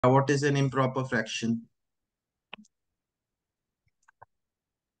What is an improper fraction?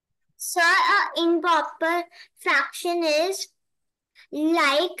 Sir, an improper fraction is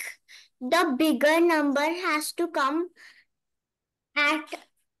like the bigger number has to come at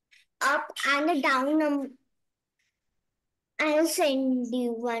up and a down number. I'll send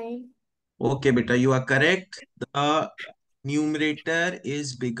you one. Okay, beta, you are correct. The numerator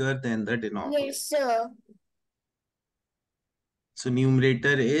is bigger than the denominator. Yes, sir. So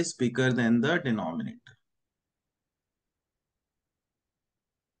numerator is bigger than the denominator.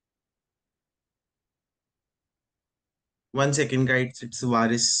 One second, guys. It's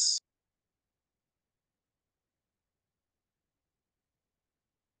Varis.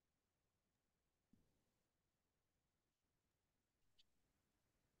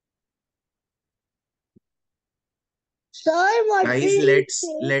 Sir, what Guys, did you say?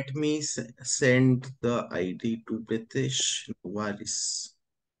 let me send the ID to Pritesh Varis.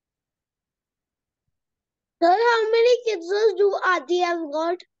 Sir, how many kids do Adi have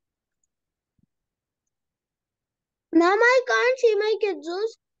got? Ma'am, I can't see my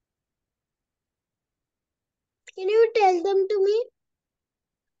kids. Can you tell them to me?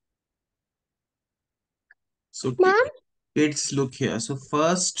 So Ma'am? kids, look here. So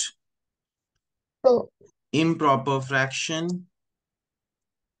first, improper fraction.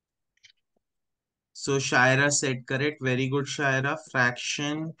 So Shaira said correct. Very good, Shaira.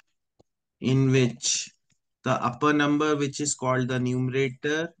 Fraction in which the upper number, which is called the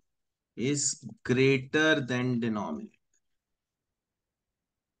numerator, is greater than denominator.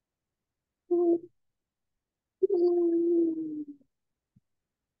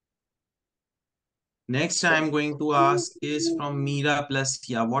 Next, I am going to ask is from Meera plus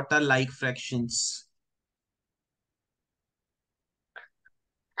Tia. What are like fractions?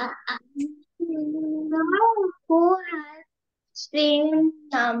 Who has same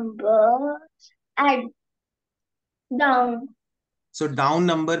number at down? So down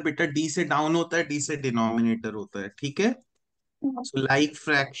number बेटा D से down होता है, D से denominator होता है, ठीक है? So like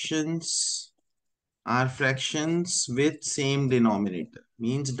fractions are fractions with same denominator,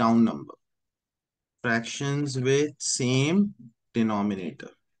 means down number. Fractions with same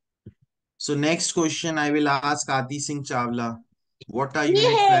denominator. So next question I will ask Adi Singh Chawla. What are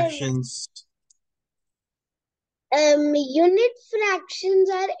unit fractions? Unit fractions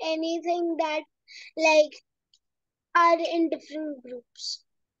are anything that like are in different groups.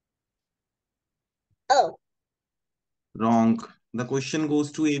 Oh. Wrong. The question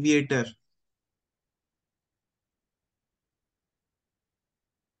goes to Aviator.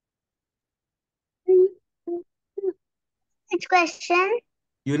 Which question?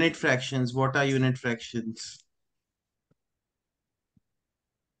 Unit fractions. What are unit fractions?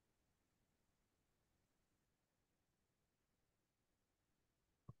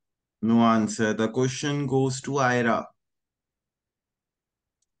 No answer. The question goes to Ira.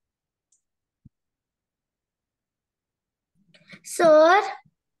 Sir?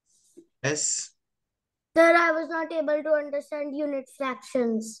 Yes. Sir, I was not able to understand unit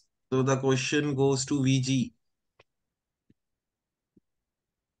fractions. So the question goes to VG.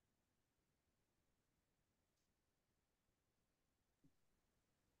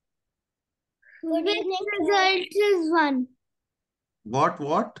 Which result is one?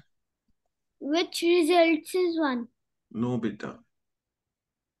 What? Which results is one? No, beta.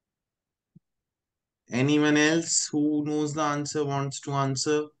 Anyone else who knows the answer wants to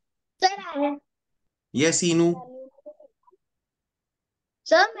answer? Sir, I have. Yes, Inu.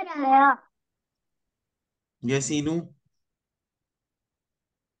 Sir, मेरा आया. Yes, Inu.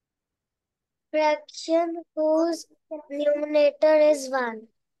 Fraction whose numerator is one.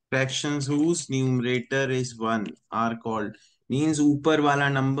 Fractions whose numerator is 1 are called. Means ऊपर वाला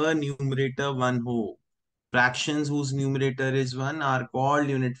number numerator 1 हो. Fractions whose numerator is 1 are called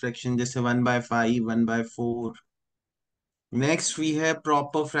unit fraction. जैसे 1 by 5, 1 by 4. Next, we have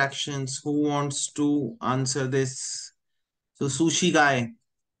proper fractions. Who wants to answer this? So, Sushi guy.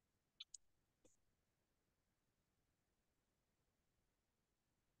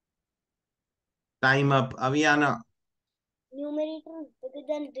 Time up. Aviana. Numerator is bigger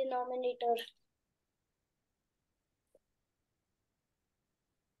than denominator.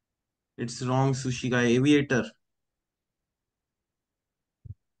 It's wrong, Sushi guy. Aviator.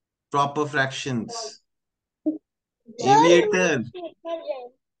 Proper fractions. Aviator.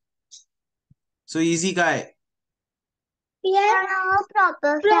 So, easy guy. Yeah,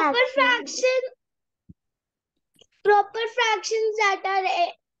 proper fraction. Proper fractions that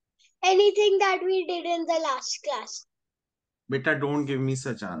are anything that we did in the last class. Beta, don't give me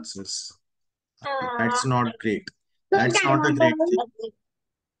such answers. That's not great. So That's not a great thing.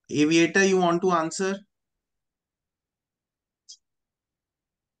 Aviator, you want to answer?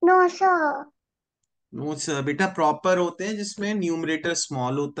 No, sir. No sir बेटा, proper होते हैं जिसमें numerator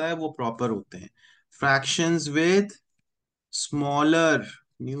small होता है, वो proper होते हैं. Fractions with smaller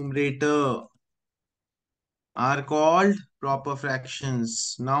numerator are called proper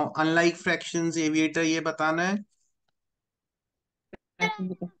fractions. Now unlike fractions, aviator ये बताना है.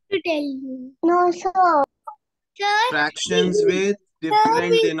 To tell you. No, sir. Sir, fractions with sir,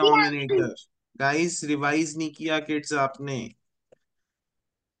 different denominator. Guys revise नहीं किया किड्स आपने.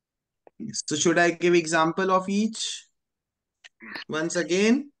 So should I give example of each once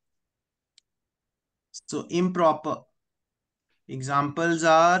again? So improper examples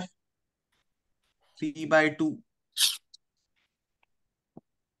are 3 by 2,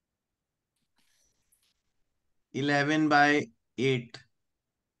 11 by 8.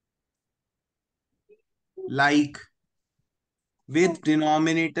 Like with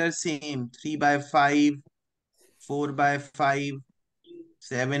denominator same, 3 by 5, 4 by 5,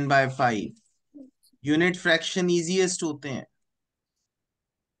 7 by 5. Unit fraction easiest होते हैं.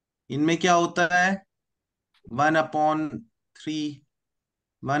 इनमें क्या होता है? 1/3,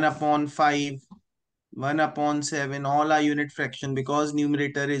 1/5, 1/7. All are unit fraction because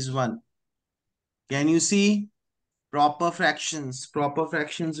numerator is 1. Can you see? Proper fractions. Proper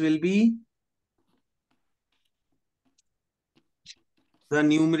fractions will be the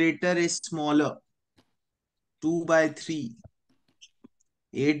numerator is smaller. 2 by 3,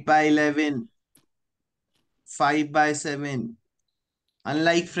 8 by 11, 5 by 7.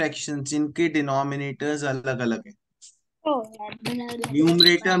 Unlike fractions, इनके denominators अलग अलग हैं. Oh,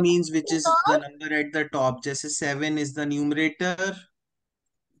 Numerator means which is the number at the top. जैसे 7 is the numerator,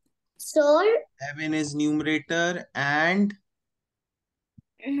 sir, 11 is numerator, and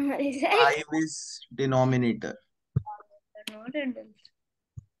what is it? 5 is denominator.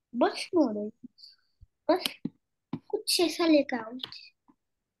 बस model बस कुछ ऐसा लेकर आओ.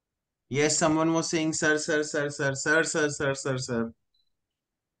 Yes, someone was saying sir, sir, sir, sir, sir, sir, sir, sir, sir.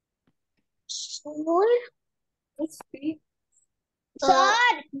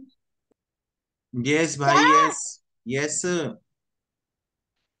 Sir, Yes, bhai, sir, yes. Yes, sir.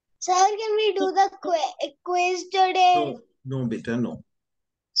 sir, can we do the quiz today? No, no, beta, no.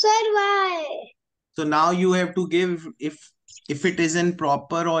 Sir, why? So now you have to give if it is in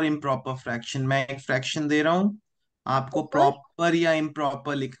proper or improper fraction. मैं एक fraction दे रहा हूँ, आपको Proper, proper या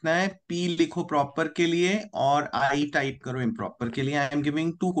improper लिखना है. P लिखो proper के लिए और I टाइप करो improper के लिए. I am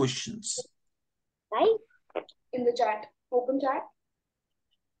giving two questions. right? In the chat. Open chat.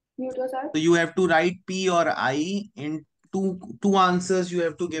 Mute yourself. So you have to write P or I in two answers. You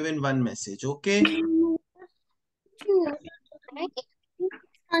have to give in one message. Okay.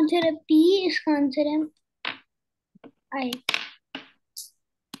 इसका answer है P, इसका answer है I.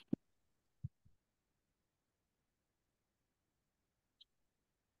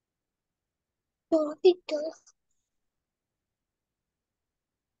 तो it does.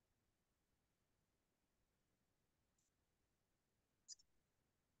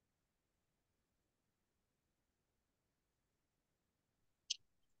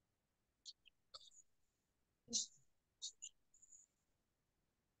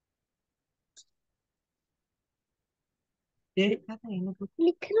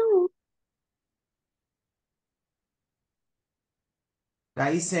 लिख रहा हूँ.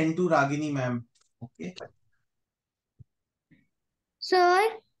 Guys, send to Ragini ma'am. Okay.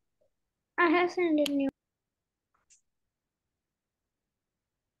 Sir, I have sent it new.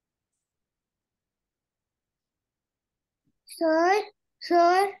 Sir,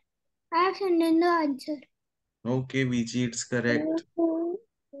 sir, I have sent in the answer. Okay, VG, it's correct.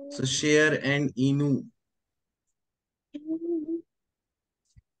 So share and Inu.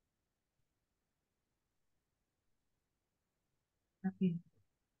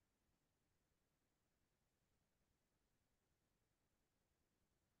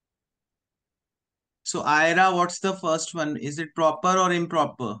 So Ira, what's the first one? Is it proper or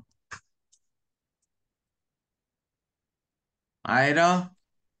improper? Ira,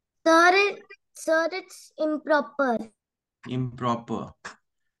 Sir, it's improper. improper.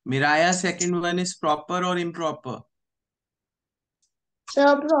 Miraya, second one is proper or improper?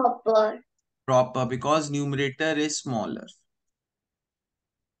 Sir, proper. Proper because numerator is smaller.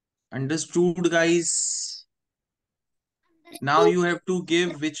 Understood, guys? Now you have to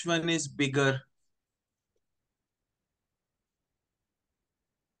give which one is bigger.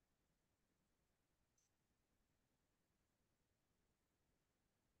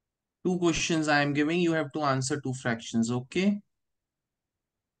 Two questions I am giving. You have to answer two fractions, okay?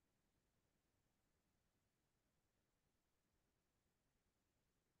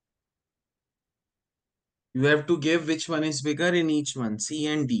 You have to give which one is bigger in each one, C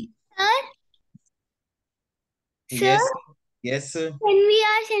and D. Sir, sir, Yes, yes. when we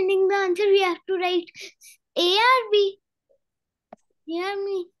are sending the answer, we have to write A or B. Hear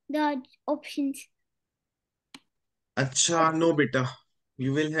me, the options. अच्छा, no बेटा,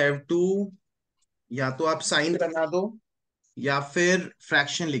 you will have to, या तो आप sign बना दो या फिर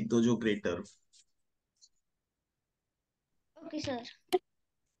fraction लिख दो जो greater. Okay, sir.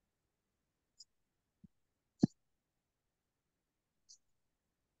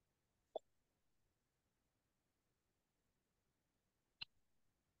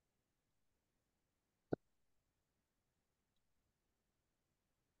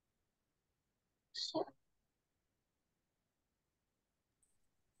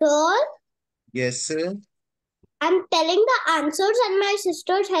 Sir, yes, I'm telling the answers and my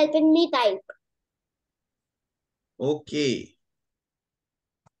sister's helping me type. Okay,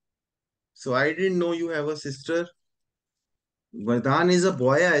 so I didn't know you have a sister. वरदान is a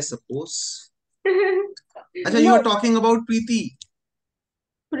boy, I suppose. अच्छा, you are No. Talking about Preeti.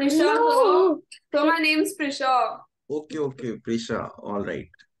 Prisha, no. So my name's Prisha. Okay okay, Prisha, all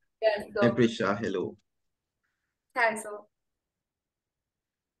right. Yes, hi so. Prisha, hello. Hi, so.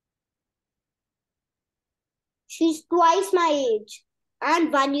 She's twice my age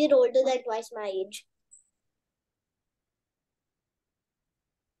and 1 year older than twice my age.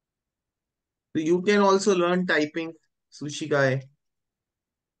 So you can also learn typing, sushi guy.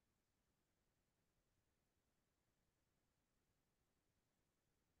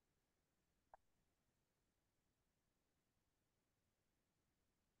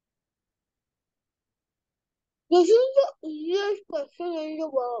 This is the easiest question in the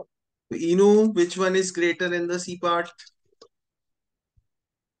world. So Inu, which one is greater in the C part?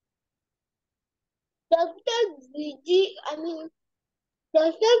 Does the VG,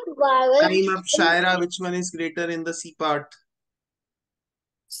 does the vowel Time up, Shaira, which one is greater in the C part?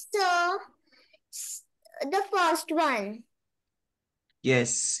 So, the first one.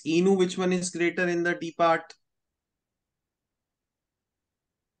 Yes. Inu, which one is greater in the D part?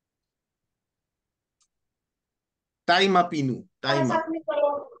 Time up, Inu. Time up.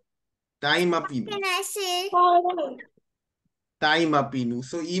 Time up, Inu. Can I say? Time up, Inu.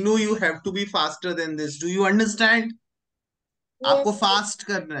 So Inu, you have to be faster than this. Do you understand? Yes. आपको fast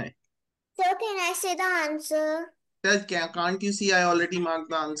करना है. So, can I say the answer? Can't you see I already marked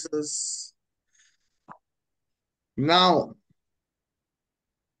the answers? Now,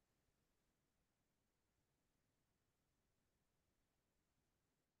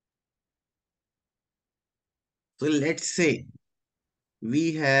 so let's say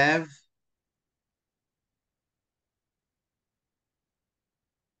we have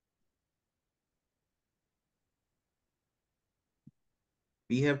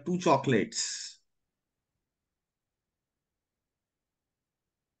two chocolates.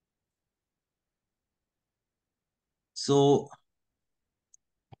 So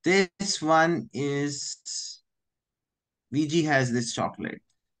this one is VG has this chocolate.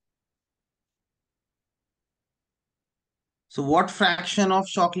 So what fraction of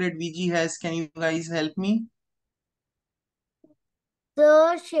chocolate VG has? Can you guys help me?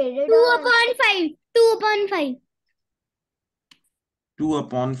 The shaded 2/5. 2/5.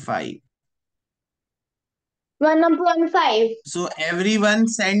 2/5. 1/5. So everyone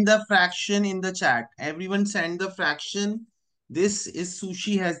send the fraction in the chat. Everyone send the fraction. This is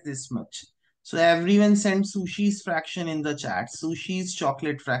sushi has this much. So everyone send sushi's fraction in the chat. Sushi's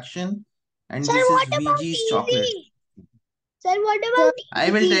chocolate fraction. And Sir, this is what about VG's chocolate. easy? Sir, what about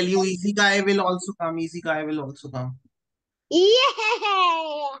I will tell you, easy guy will also come. Easy guy will also come.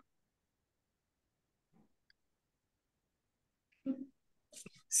 Yeah.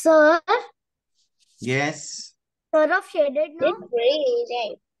 Sir, Yes. sir of shaded, no? It's very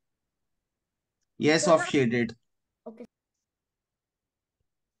easy. Yes, Sir of of shaded. Okay.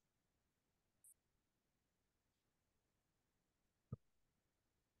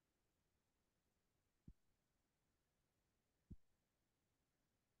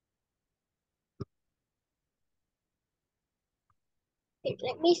 Wait,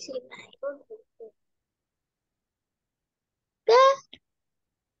 let me see.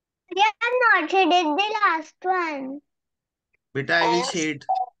 They are not shaded the last one. Beta, I will shade.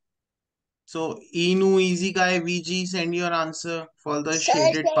 So Inu, easy guy, VG, send your answer for the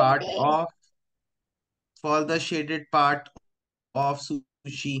shaded part of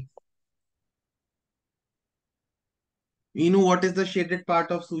sushi. Inu, what is the shaded part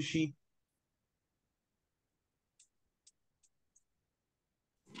of sushi?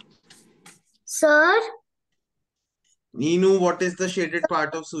 Sir, Inu, what is the shaded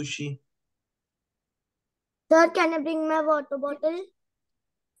part of sushi? Sir, can I bring my water bottle?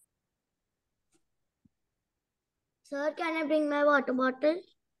 Sir, can I bring my water bottle?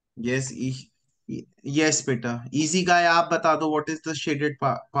 Yes, yes, beta. Easy guy, आप बता दो what is the shaded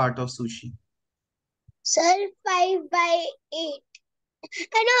part of sushi? Sir, 5/8.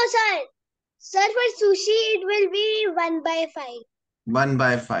 No, sir. Sir, for sushi, it will be 1/5.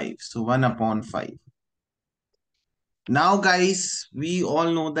 1/5. So 1/5. Now, guys, we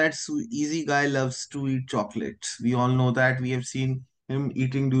all know that Easy Guy loves to eat chocolates. We all know that. We have seen him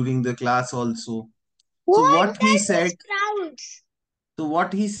eating during the class also. So What? what he That's said, sprouts. so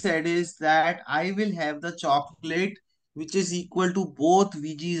what he said is that I will have the chocolate which is equal to both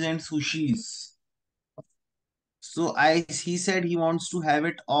veggies and sushis. So he said he wants to have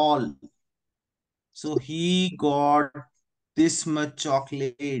it all. So he got this much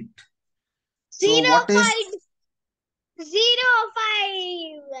chocolate. So Zero what is five.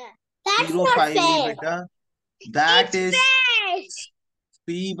 0.5. That's zero not five, fair. beta? That It's is fair.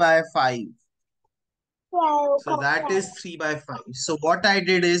 3/5. Wow, So that is 3/5. So what I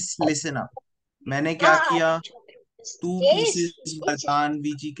did is listen up. मैंने क्या किया? Two pieces बादाम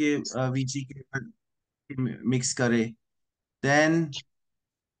V G के mix करे. Then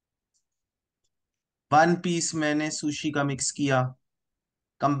one piece मैंने sushi का mix किया,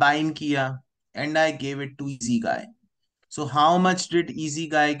 combine किया, and I gave it to Easy Guy. So how much did Easy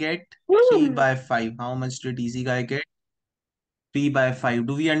Guy get? 3/5. How much did Easy Guy get? 3/5.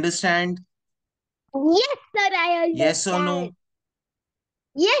 Do we understand? Yes, sir, I Yes or understand. no?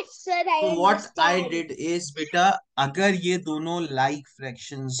 Yes, sir, So I what I understand. did is बेटा अगर ये दोनों like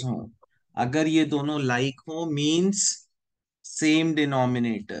fractions हों, अगर ये दोनों like हो means same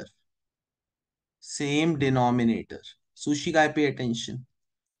denominator, same denominator. Sushi guy, pay attention.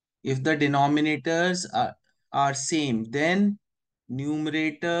 If the denominators are same, then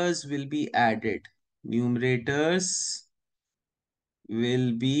numerators will be added. Numerators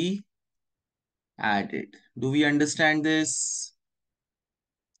will be added. Do we understand this?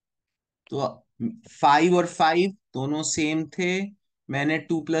 तो 5 और 5 दोनों सेम थे. मैंने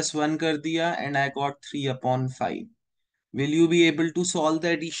 2+1 कर दिया and I got 3/5. Will you be able to solve the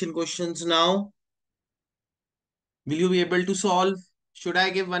addition questions now? Will you be able to solve? Should I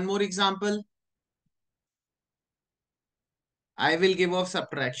give one more example? I will give of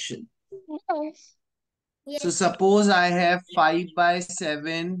subtraction. Yes. So Yes. suppose I have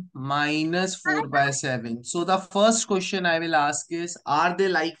 5/7 minus 4/7. So the first question I will ask is, are they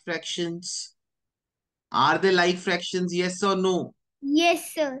like fractions? Are they like fractions? Yes or no? Yes,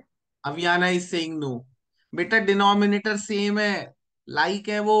 sir. अवियाना is saying no. बेटा denominator same है, like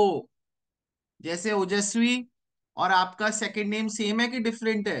है वो. जैसे ओजस्वी और आपका second name same है कि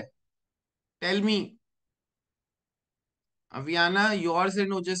डिफरेंट है? Tell me. अवियाना, योर्स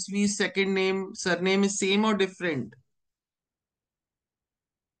एंड ओजस्वी second name surname is same और डिफरेंट?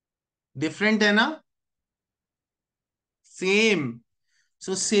 डिफरेंट है ना? सेम.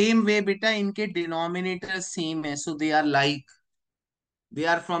 सो सेम वे बेटा इनके डिनोमिनेटर सेम है, सो they are like, they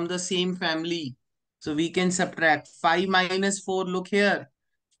are from the same family. So we can subtract 5 minus 4. Look here.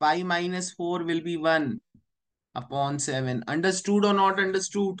 5 minus 4 will be 1/7. Understood or not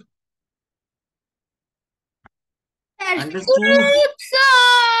understood? Understood? Understood, sir.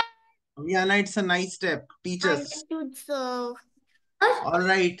 Viana, it's a nice step. Teach us. Understood, sir. All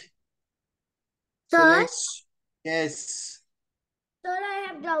right. So Sir, let's, yes. sir, I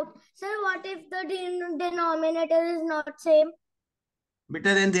have doubt. Sir, what if the denominator is not same?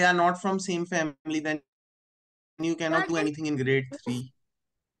 Better then they are not from same family. Then you cannot But do anything in grade 3.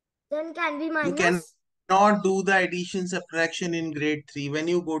 then can we You minus? cannot do the addition subtraction in grade 3.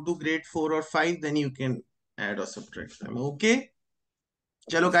 When you go to grade 4 or 5, then you can add or subtract them. Okay?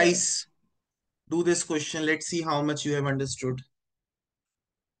 Chalo Okay, sir. guys, do this question. Let's see how much you have understood.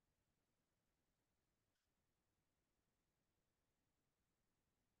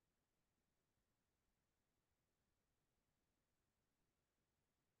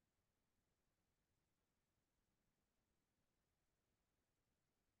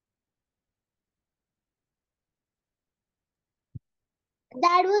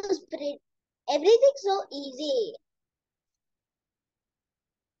 That was pretty. Everything so easy.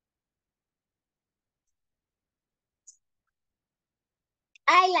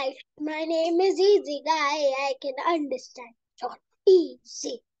 I like. My name is Easy Guy. I can understand. Short.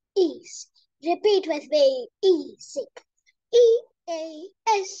 Easy. Easy. Repeat with me. Easy.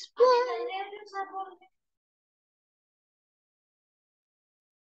 EASY.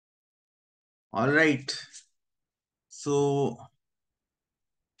 All right. So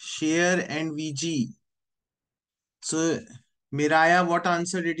share and VG. So Miraya, what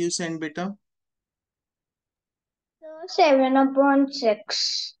answer did you send, beta?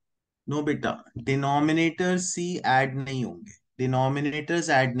 7/6. No बेटा, denominator सी add नहीं होंगे, denominators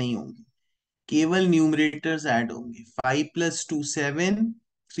add नहीं होंगे, केवल numerators add होंगे. 5 + 2 7,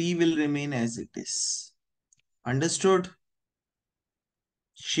 3 will remain as it is. Understood?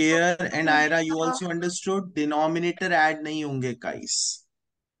 Share and Ira, you also understood? Denominator add नहीं होंगे guys.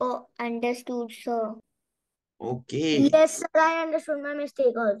 Oh, understood, sir. Okay. Yes, sir, I understood my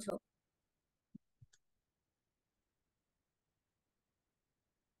mistake also.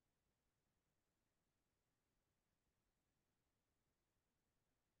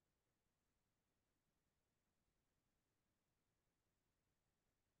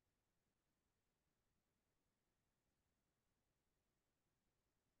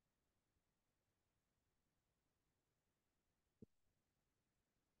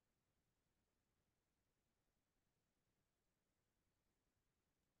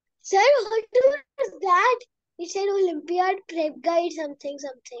 Sir, what was that? It said Olympiad prep guide something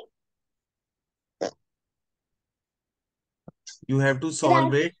something. You have to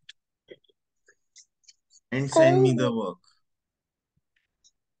solve it and send me the work.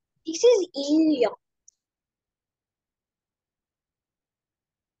 This is easy.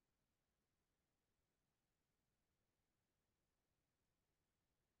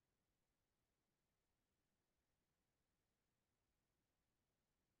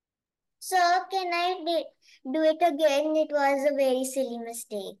 Sir, can I do it again? It was a very silly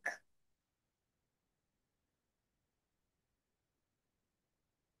mistake.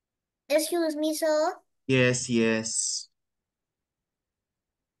 Excuse me, sir. Yes, yes.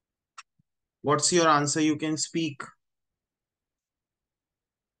 What's your answer? You can speak.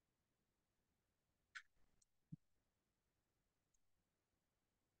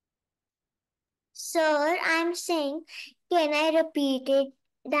 Sir, I'm saying, can I repeat it?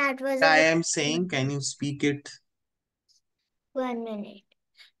 That was I a am saying, can you speak it? 1 minute.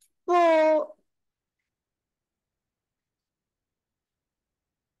 Four,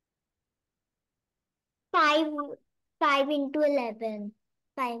 5 into 11.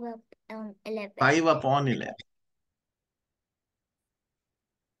 5 up 11. 5/11.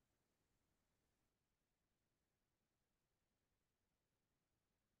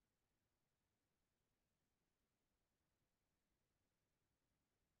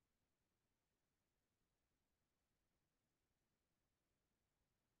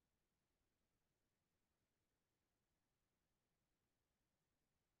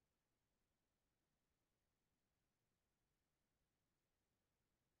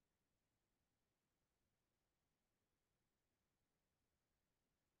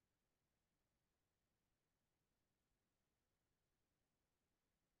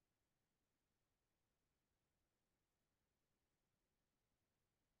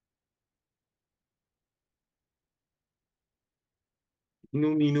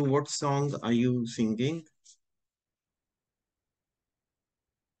 Ninu, what song are you singing?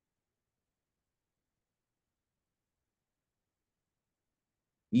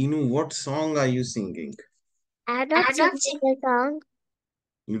 Inu, what song are you singing? I'm not singing a song.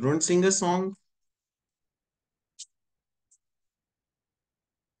 You don't sing a song?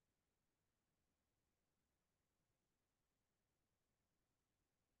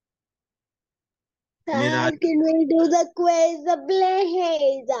 Sir, can we do the quiz,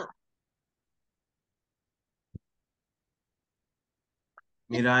 please?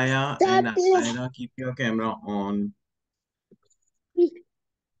 Miraya Sir, and please. Ira, keep your camera on.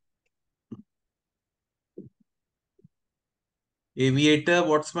 Aviator,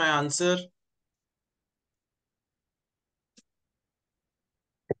 what's my answer?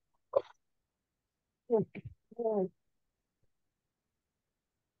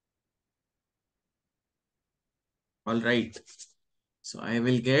 All right. So I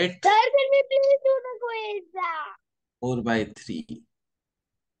will get Sir, can we please do the quiz? 4/3.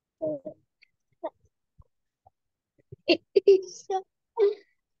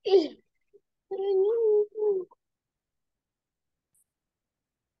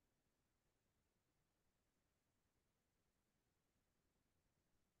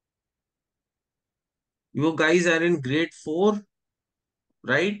 You guys are in grade 4,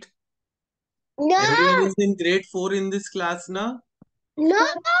 right? Everyone No, is in grade 4 in this class now. no.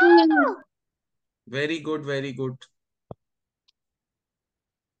 Very good, very good.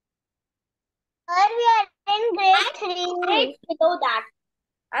 Sir, we are in grade 3. Below that.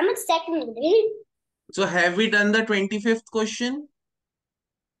 I'm in second grade. So have we done the 25th question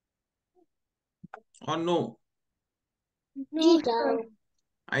or no? No, sir.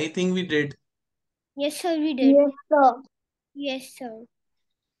 I think we did. Yes, sir, we did. Yes, sir. Yes, sir.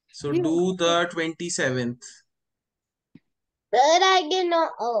 So do the 27th. But I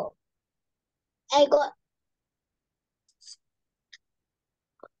cannot. Oh, I got.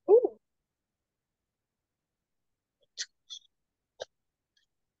 Ooh.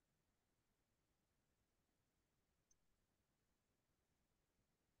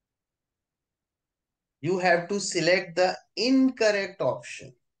 You have to select the incorrect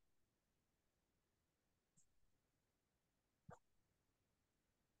option.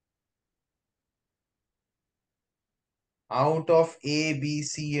 Out of A, B,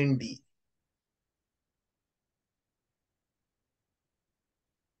 C, and D.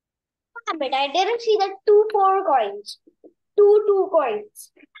 But I didn't see the 2 4 coins. Two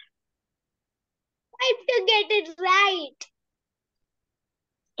coins. I have to get it right.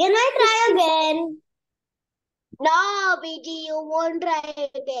 Can I try again? No, BG, you won't try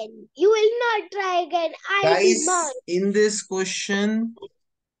again. You will not try again. I'll be Guys, mine. in this question,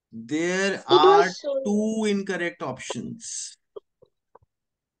 there It are was so. two incorrect options.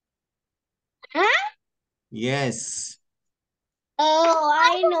 Huh? Yes. Oh,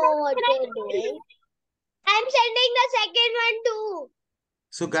 I know what you're doing. I'm sending the second one too.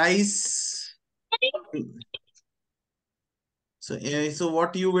 So guys, so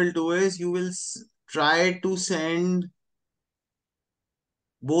what you will do is you will try to send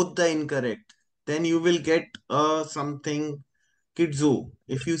both the incorrect. Then you will get something Kidzo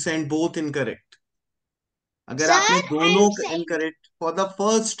if you send both incorrect. अगर Sir, आपने I'm दोनों sending. incorrect, for the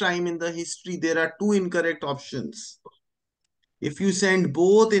first time in the history there are two incorrect options. If you send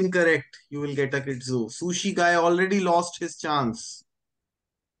both incorrect, you will get a Kidzo. Sushi guy already lost his chance.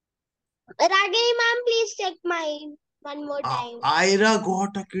 Ragini ma'am, please check mine one more time. Ira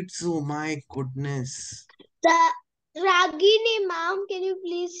got a Kidzo. My goodness. Ragini ma'am, can you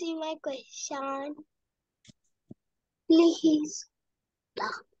please see my question? Please. Blah,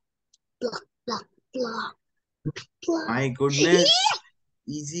 blah, blah, blah, blah. My goodness.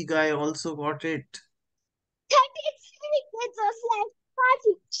 Easy guy also got it. 36 pesos left.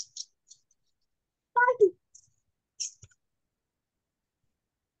 Party. Party.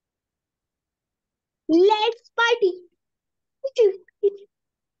 Let's party.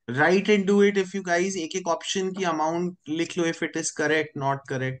 Write and do it if you guys एक एक option की amount लिख लो if it is correct, not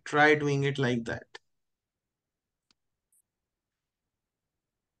correct. Try doing it like that.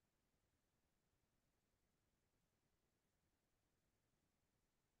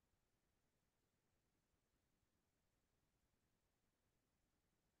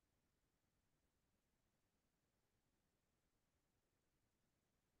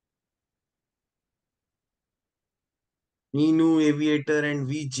 Ninu, Aviator and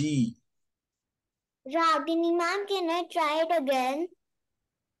VG. Ragini ma'am, can I try it again?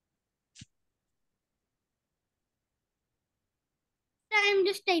 I'm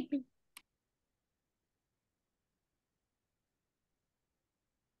just typing.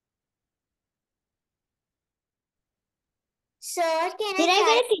 Sir, can I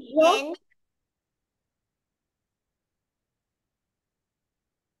try it again?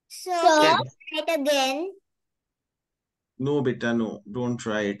 Sir, can I try it again? No, beta, no. Don't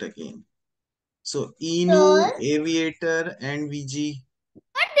try it again. So, Inu, Aviator and VG.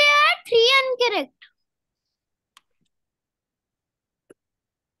 But there are 3 incorrect.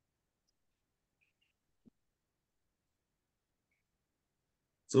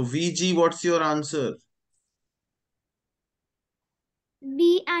 So, VG, what's your answer?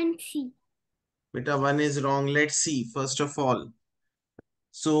 B and C. Beta, one is wrong. Let's see, first of all.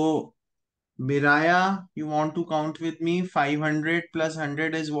 So, Miraya, you want to count with me? 500 plus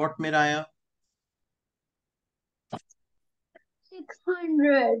 100 is what, Miraya?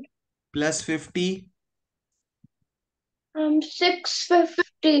 600. Plus 50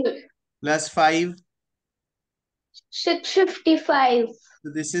 650. plus 5. 655.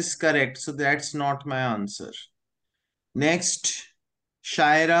 So this is correct. So that's not my answer. Next,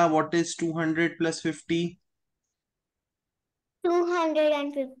 Shaira, what is 200 plus 50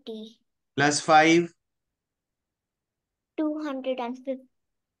 250. plus 5? 250.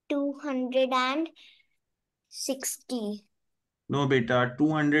 260. No, beta.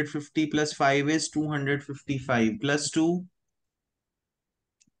 250 plus 5 is 255 plus 2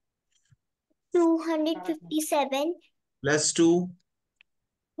 257. plus 2.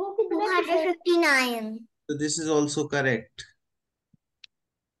 259. So this is also correct.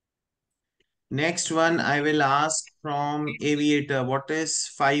 Next one I will ask from Aviator. What is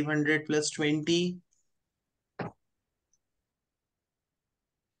 500 plus 20?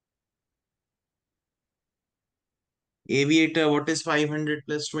 Aviator, what is 500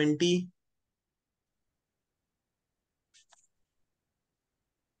 plus 20?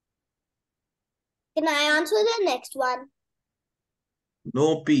 Can I answer the next one?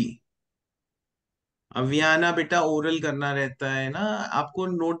 No P. अवियाना बेटा oral करना रहता है ना, आपको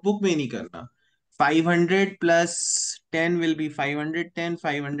notebook में नहीं करना। 500 plus 10 will be 510,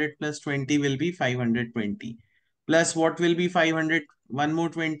 500 plus 20 will be 520, plus what will be 500, one more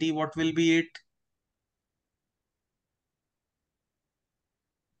 20, what will be it?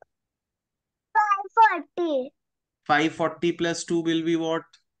 540. 540 plus 2 will be what?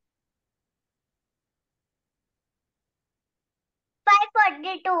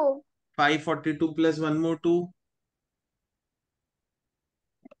 542. 542 plus one more 2?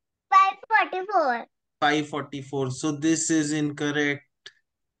 544. 544. So this is incorrect.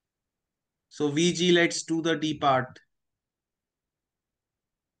 So VG, let's do the D part.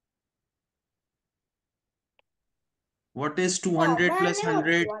 What is 200 plus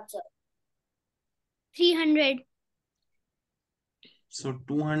 100? 300. So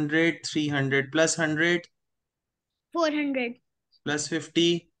 200, 300 plus 100 400. plus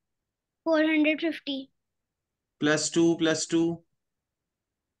 50 450. plus 2 plus 2.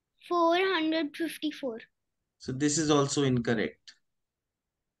 454. So this is also incorrect.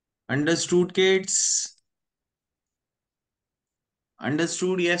 Understood, kids?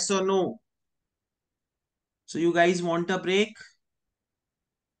 Understood, yes or no? So you guys want a break?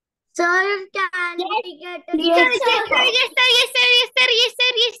 Sir, can we get a yes, sir, yes, sir, yes, sir, yes, sir, yes, sir, yes,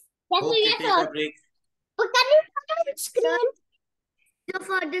 sir, yes. Yes, Okay, yes, take sir. a break. But can you put on screen? So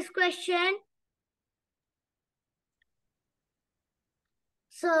for this question,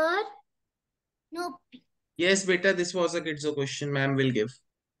 sir, no. Yes, beta, this was a kids question, ma'am will give.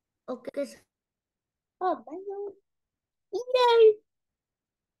 Okay, sir. Oh, my God. Yay.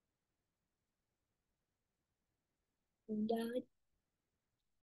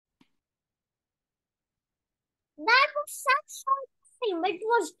 That was such something, but it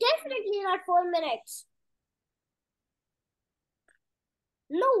was definitely not 4 minutes.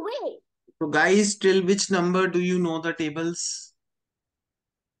 No way. So guys, till which number do you know the tables?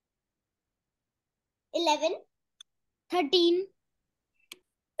 11. 13.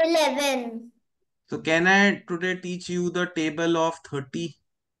 11. So can I today teach you the table of 30?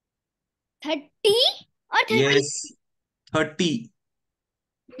 30 or 30? Yes, 30.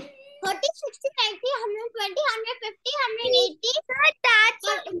 30, 60, 90, 120, 150, 180. That's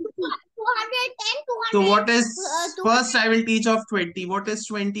 210, So what is, 200. first I will teach of 20. What is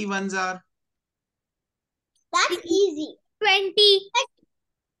 21s are? That's easy. 20.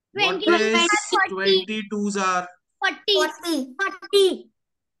 What 20, is 40. 22s are? 40. 40.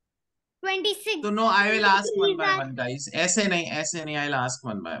 26. So no, I will ask one by That- one, guys. ऐसे नहीं, I'll ask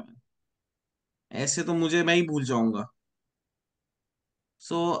one by one. ऐसे तो मुझे मैं ही भूल जाऊंगा.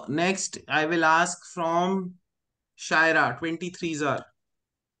 So next, I will ask from Shaira. 23s are.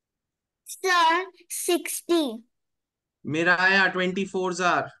 Sir, 60. Miraya, 24s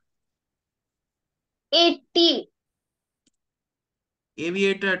are. 80.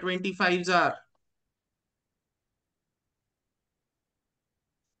 Aviator, 25s are.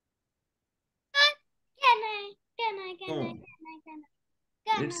 No,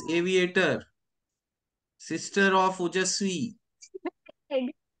 it's Aviator. Sister of Ojaswi.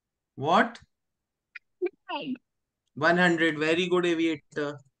 What? 100. Very good,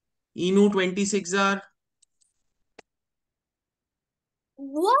 Aviator. Inu, 26 are.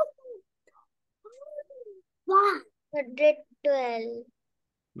 What? 112.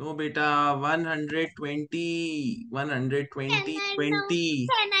 No, beta. 120. 120. 20.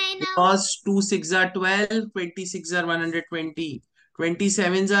 Can I know? Because 2 6 are 12. 26 are 120.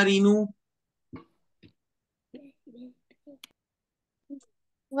 27s are Inu.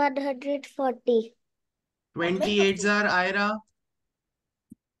 140. 28s are Ira.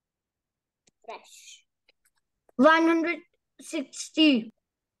 160.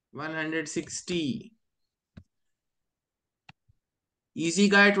 160. Easy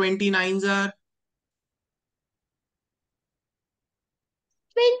guy, 29s are.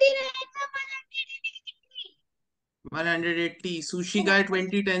 29. 180. Sushi guy,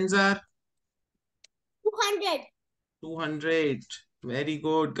 2010s are. 200. 200. Very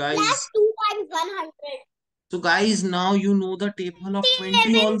good, guys. Plus 2 times 100. So, guys, now you know the table of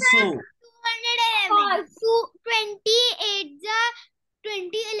 20 also. 211. 28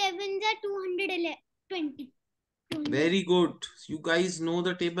 2011 220. Very good. You guys know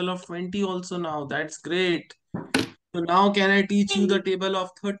the table of 20 also now. That's great. So, now can I teach you the table of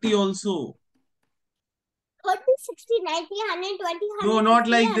 30 also? 30, 60, 90, 120, No, not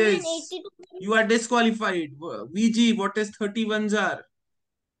 150, like this. 180. You are disqualified. VG, what is 31s are?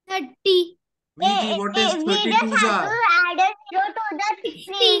 30. VG, what is 32s are? Add a 0 to the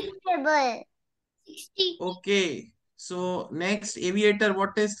 60 table. 60. Okay. So next, aviator,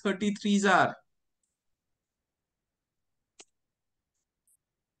 what is 33s are?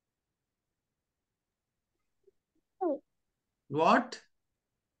 What?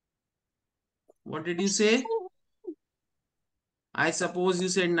 What did you say? I suppose you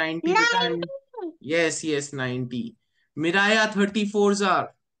said 90, beta. And 90. yes, yes, 90. Miraya 34s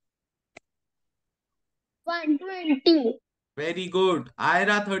are. 120. Very good.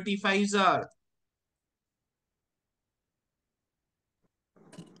 Ira 35s are.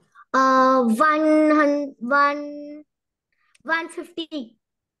 150.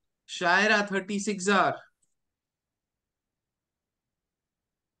 Shaira 36 are.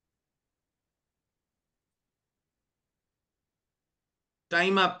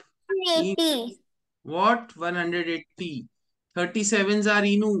 Time up. E- 180. what? 180. 37s are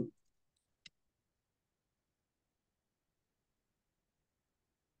Inu.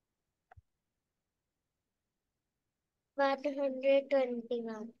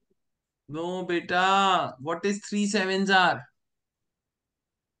 121. No, beta. What is 37s are?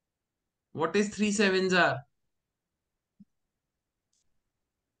 What is 37s are?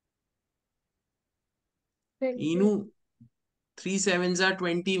 Inu, 37s are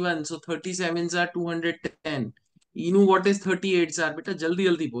 21. So 37s are 210. Inu, what is 38s are? Beta, jaldi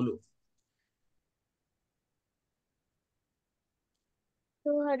jaldi bolo.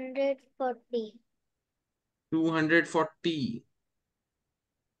 240. 240.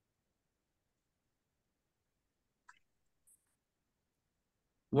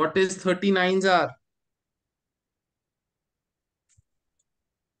 What is 39s are?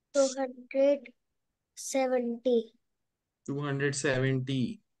 270.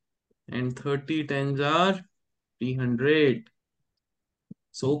 270. And 30 tens are 300.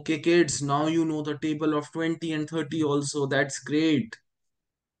 So, okay, kids, now you know the table of 20 and 30 also. That's great.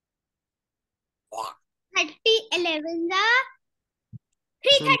 30, 11,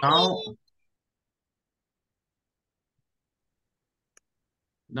 So now, 330.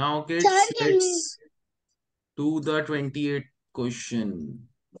 now Sir, kids, can we? let's do the 28th question.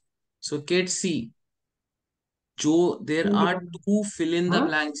 So, kids, see, Joe, there are two fill in the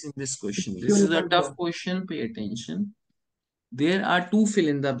blanks in this question. This is a tough question. Pay attention. There are two fill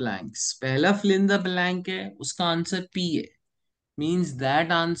in the blanks. पहला fill in the blank है, उसका answer P है. Means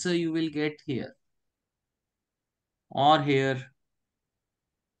that answer you will get here or here.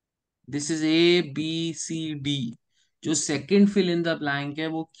 This is A, B, C, D. जो second fill in the blank है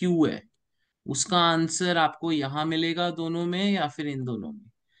वो Q है. उसका answer आपको यहां मिलेगा दोनों में या फिर इन दोनों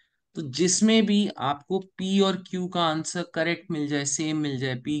में. तो जिसमें भी आपको P और Q का आंसर करेक्ट मिल जाए, सेम मिल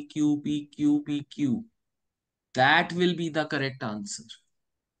जाए, P Q, that will be the correct answer.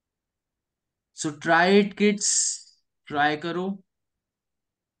 So try it, kids. Try करो.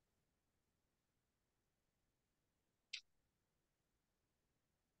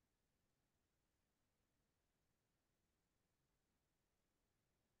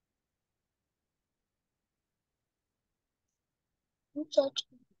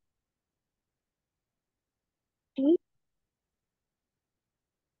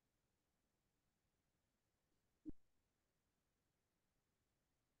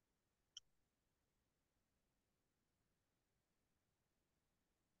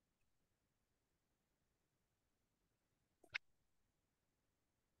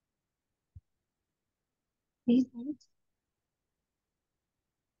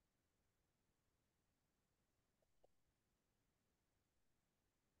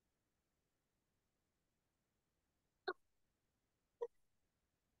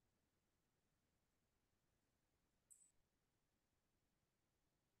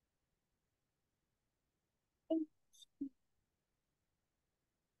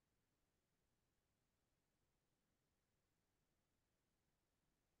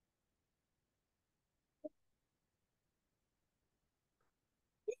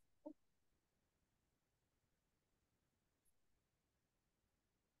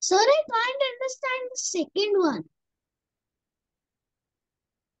 Sir, I can't understand the second one.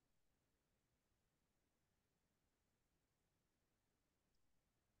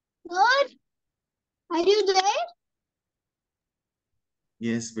 Sir, are you there?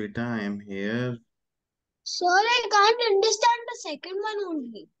 Yes, beta, I am here. Sir, I can't understand the second one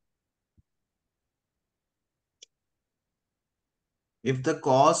only. If the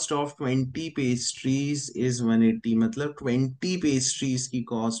cost of 20 pastries is 180, मतलब 20 pastries की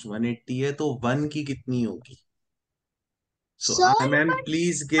cost 180 है, तो 1 की कितनी होगी? So, sir ma'am, पर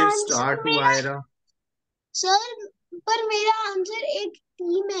please give answer star to मेरा Ira. Sir पर मेरा आंसर एक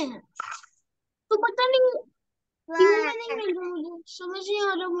टी में है तो पता नहीं क्यों में नहीं मिल रहा मुझे समझ नहीं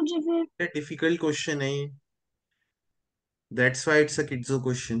आ रहा मुझे फिर Difficult question है ये. That's why it's a kidzo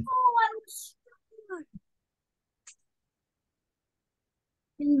question.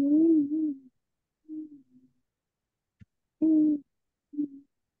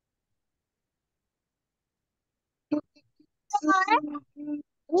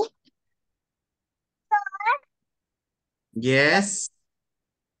 Yes.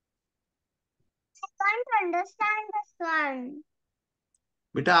 Can't understand this one.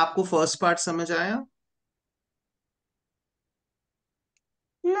 बेटा आपको फर्स्ट पार्ट समझ आया?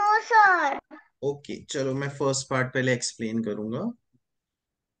 No, sir. ओके चलो मैं फर्स्ट पार्ट पहले एक्सप्लेन करूंगा.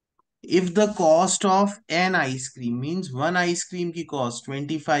 If the cost of an ice cream means one ice cream की cost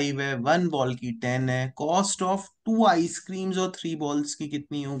 25 है, one ball की 10 है, cost of two ice creams और three balls की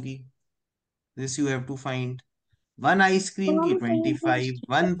कितनी होगी? This you have to find. One ice cream की 25,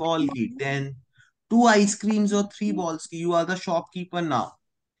 one ball की 10, two ice creams or three balls की. You are the shopkeeper now,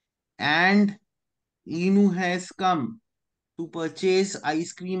 and Inu has come to purchase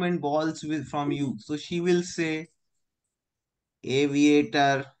ice cream and balls from you. So she will say,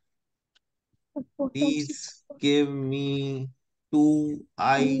 Aviator, please give me two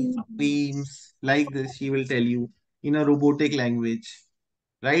ice creams. Like this, she will tell you in a robotic language.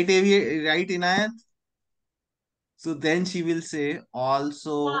 Right, right, Inayat? So then she will say,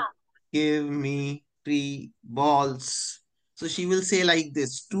 also give me three balls. So she will say like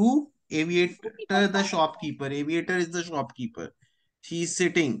this to Aviator, the shopkeeper. Aviator is the shopkeeper. She is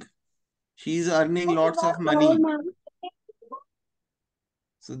sitting. She is earning lots of money.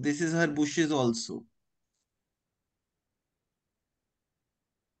 So this is her bushes also.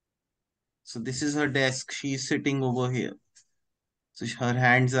 So this is her desk. She is sitting over here. So her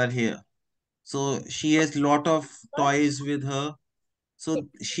hands are here. So she has lot of toys with her. So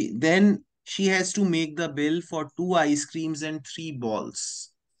she has to make the bill for two ice creams and three balls.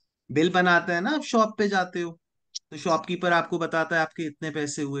 Bill बनाता है ना, आप shop पे जाते हो तो shopkeeper आपको बताता है आपके इतने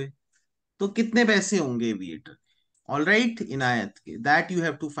पैसे हुए. तो कितने पैसे होंगे वेटर? ऑल राइट इनायत के, that you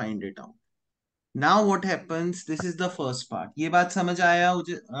have to find it out. Now what happens, this is the first part. ये बात समझ आया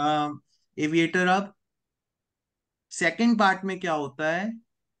एविएटर? अब सेकंड पार्ट में क्या होता है?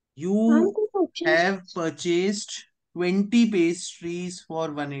 You have purchased 20 pastries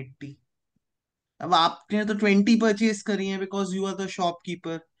for 180. अब आपने तो 20 परचेज करी है because you are the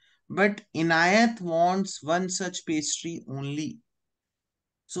shopkeeper, but Inayat wants one such pastry only.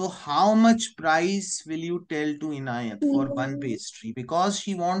 So how much price will you tell to Inayat for one pastry? Because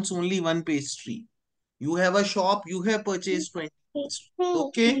she wants only one pastry. You have a shop, you have purchased 20 pastries.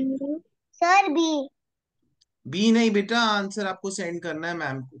 Okay? Sir, B. B नहीं बेटा, answer आपको send करना है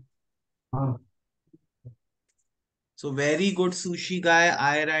ma'am को. So very good sushi guy,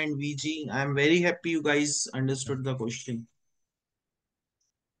 Ira and VG. I am very happy you guys understood the question.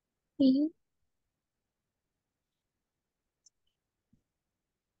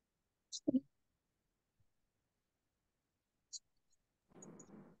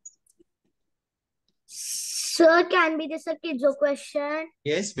 Sir, can be this a kids question?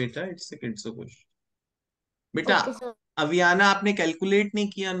 Yes बेटा, it's a kids question. बेटा Okay, sir. अवियाना आपने calculate नहीं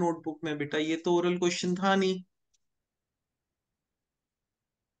किया notebook में बेटा, ये तो oral question था नहीं.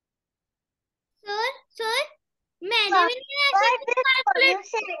 Sir, मैंने भी नहीं ऐसे calculate.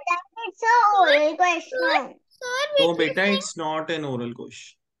 It's a oral question. Sir, तो बेटा it's not an oral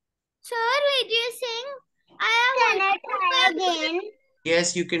question. Sir, Vijay Singh, I have. Can I try again?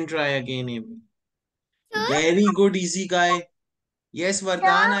 Yes, you can try again, Amy. Sir, Very good, easy guy. Yes,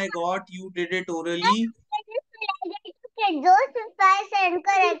 Vardhan, sir, I got you did it orally. those if I send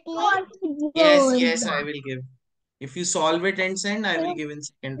correctly. Yes, yes, I will give. If you solve it and send, I will give in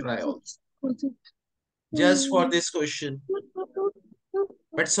second try also. Just for this question.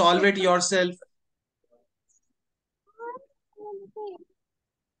 But solve it yourself.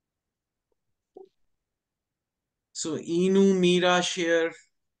 So, Inu, Meera, share.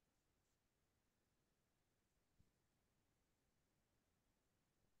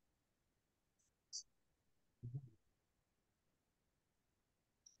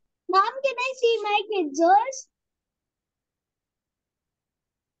 Mom, can I see my kids?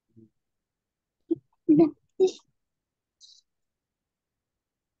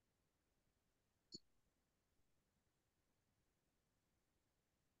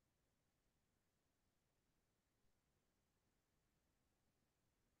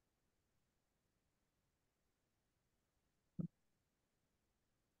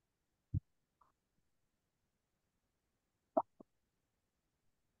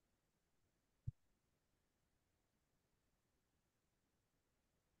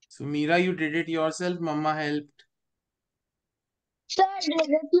 So, Meera, you did it yourself. Mama helped. Sir, did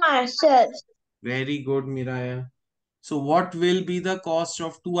it myself. Very good, Meera. So what will be the cost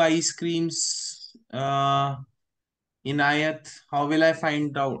of two ice creams? Inayat, how will I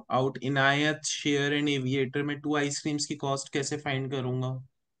find out Inayat share and aviator में to ice creams की cost कैसे find करूंगा?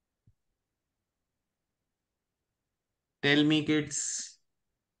 Tell me kids.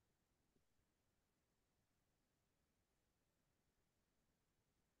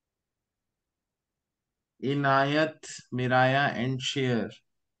 Inayat, मिराया and share.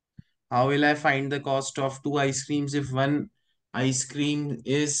 How will I find the cost of two ice creams if one ice cream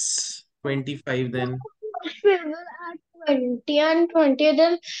is 25 then? We will add 20 and 20,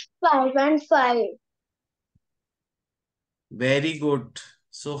 then 5 and 5. Very good.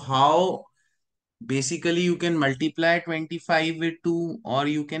 So how basically you can multiply 25 with 2 or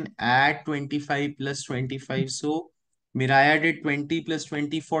you can add 25 plus 25. So Miraya did 20 plus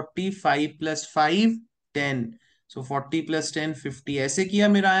 20, 40, 5 plus 5, 10. So 40 plus 10, 50. ऐसे किया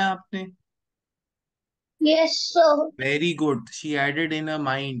मिराया आपने? Yes, sir. Very good, she added in a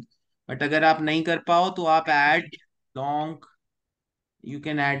mind. But अगर आप नहीं कर पाओ तो आप add long, you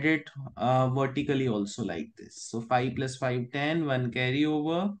can add it vertically also like this. So 5 plus 5, 10, 1 carry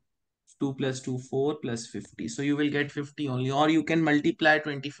over, 2 plus 2, 4 plus 50. So you will get 50 only, or you can multiply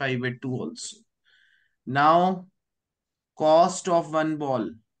 25 with 2 also. Now, cost of one ball.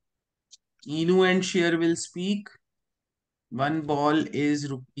 Inu and Sheer will speak. One ball is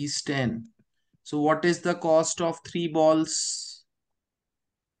rupees 10. So what is the cost of three balls?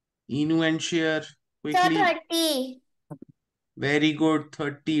 Inu and Sheer, So quickly. 30. Very good.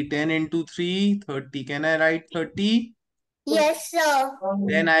 30. 10 into 3, 30. Can I write 30? Yes, sir.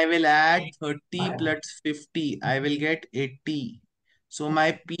 Then I will add 30 plus 50. I will get 80. So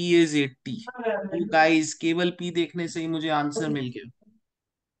my P is 80. So guys, केवल P देखने से ही मुझे answer मिल गया.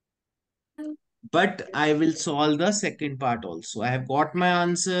 But I will solve the second part also. I have got my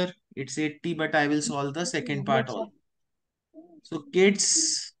answer. It's 80, but I will solve the second part also. So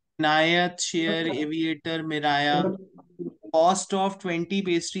kids, Nayat, Share, Aviator, Miraya. Cost of 20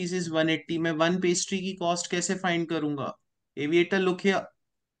 pastries is 180. मैं one pastry की cost कैसे find करूंगा? Aviator look here.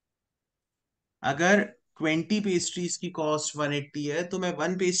 अगर 20 pastries की cost 180 है तो मैं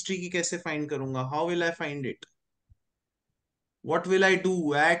one pastry की कैसे फाइंड करूंगा? How will I find it? What will I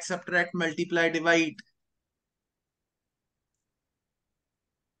do? Add, subtract, multiply, divide?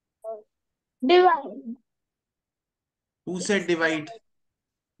 Divide. Who said divide?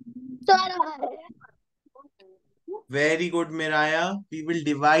 Sir, very good मिराया, we will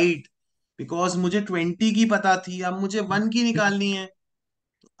divide. Because मुझे 20 की पता थी, अब मुझे वन की निकालनी है.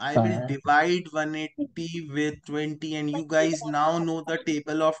 I will divide 180 with 20, and you guys now know the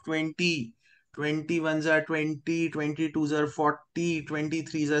table of 20. 21s are 20, 22s are 40,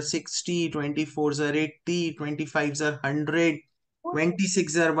 23s are 60, 24s are 80, 25s are 100,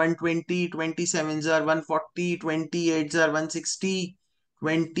 26s are 120, 27s are 140, 28s are 160,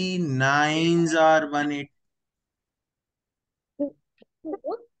 29s are 180.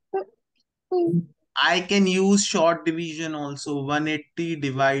 I can use short division also. 180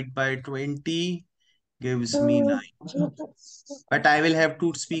 divided by 20 gives me 9. But I will have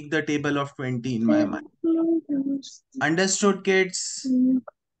to speak the table of 20 in my mind. Understood, kids?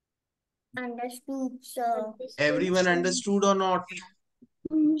 understood, sir. Everyone understood or not?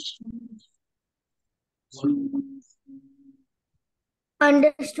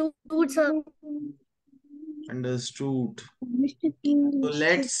 Understood, sir. Understood. So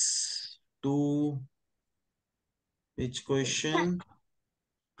let's do which question? Sir,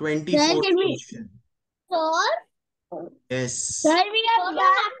 24th can we, question. sir, Yes. sir, we have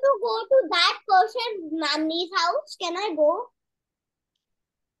to go to that person, Nani's house. Can I go?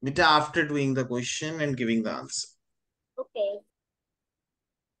 Mita, after doing the question and giving the answer. Okay.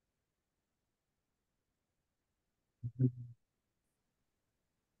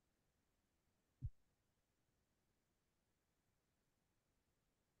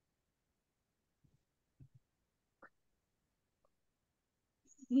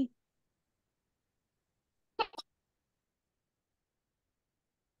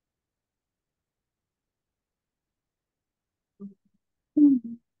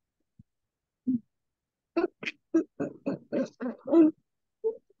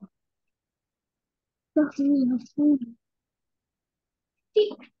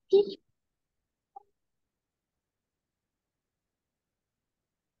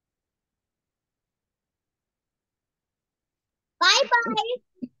 Bye bye.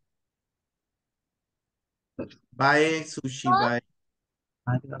 Bye, Sushi. Bye.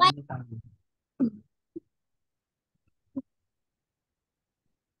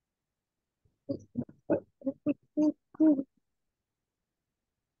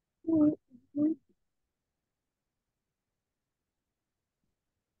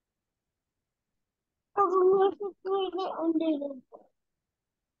 So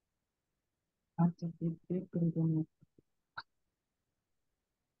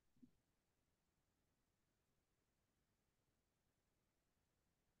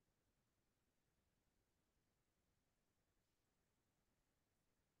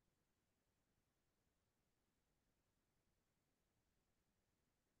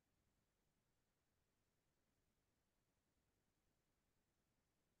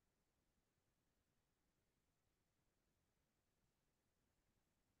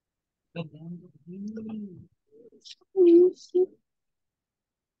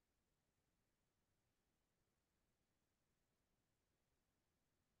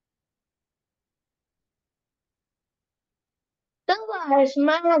why is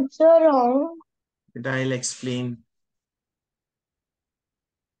my answer wrong? But I'll explain.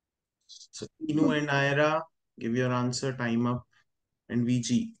 So Inu and Naira, give your answer, time up, and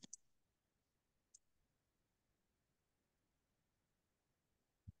VG.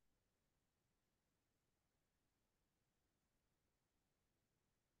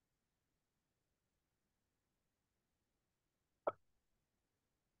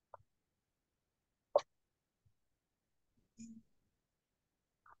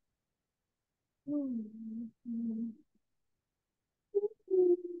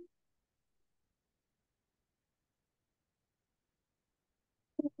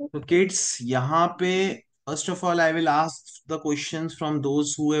 So kids, यहाँ पे first of all I will ask the questions from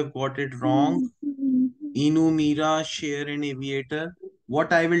those who have got it wrong. Inu, Mira, Share, and Aviator.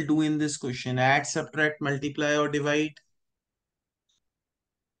 What I will do in this question? Add, subtract, multiply, or divide?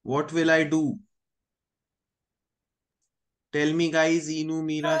 What will I do? Tell me, guys. Inu,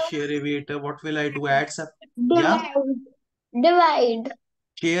 Mira, Share, Aviator. What will I do? Add, sub? Yeah. Divide.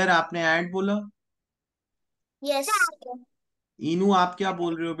 Share आपने add बोला. Yes. Inu आप क्या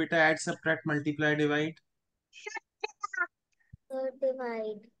बोल रहे हो बेटा? Add, subtract, multiply, divide.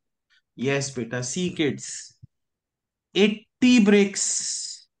 Divide. Yes बेटा. See kids. 80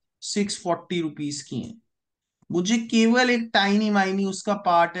 bricks 640 rupees की हैं. मुझे केवल एक टाइनी माइनी उसका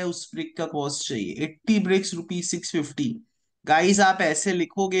पार्ट है, उस ब्रिक का कॉस्ट चाहिए. 80 ब्रिक्स रुपीज 650. गाइस आप ऐसे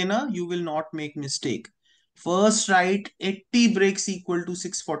लिखोगे ना, you will not make mistake. First right 80 bricks equal to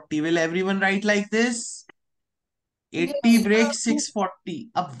 640. Will everyone write like this? 80 bricks 640.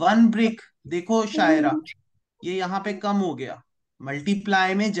 अब वन ब्रिक देखो शायरा, ये यहाँ पे कम हो गया,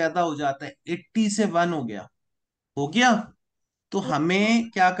 मल्टीप्लाई में ज्यादा हो जाता है. 80 से 1 हो गया. हो गया. तो हमें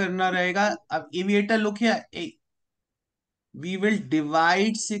क्या करना रहेगा? अब aviator look here, we will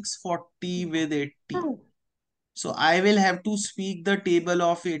divide 640 with 80. So I will have to speak the table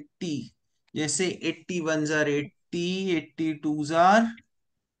of 80. जैसे 80 ones are 80, 80 twos are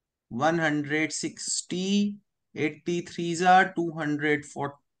 160, 80 threes are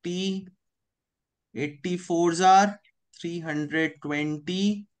 240, 80 fours are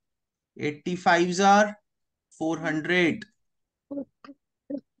 320, 80 fives are 400,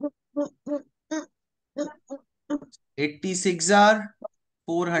 86 are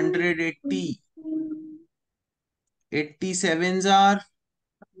 480, 87s are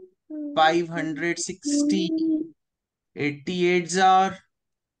 560, 88s are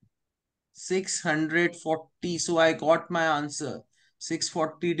 640. So I got my answer.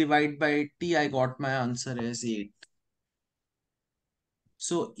 640 divided by 80, I got my answer as 8.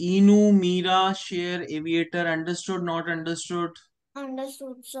 So Inu, Mira, Share, Aviator, understood, not understood?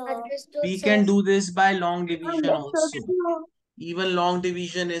 Understood, sir. We can do this by long division also. Even long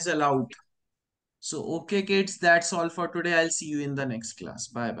division is allowed. So okay kids, that's all for today. I'll see you in the next class.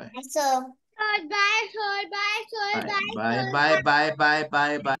 Bye bye. Yes, sir. Bye, sir. Bye, sir. Bye Bye, bye sir. bye bye bye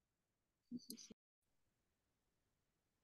bye bye.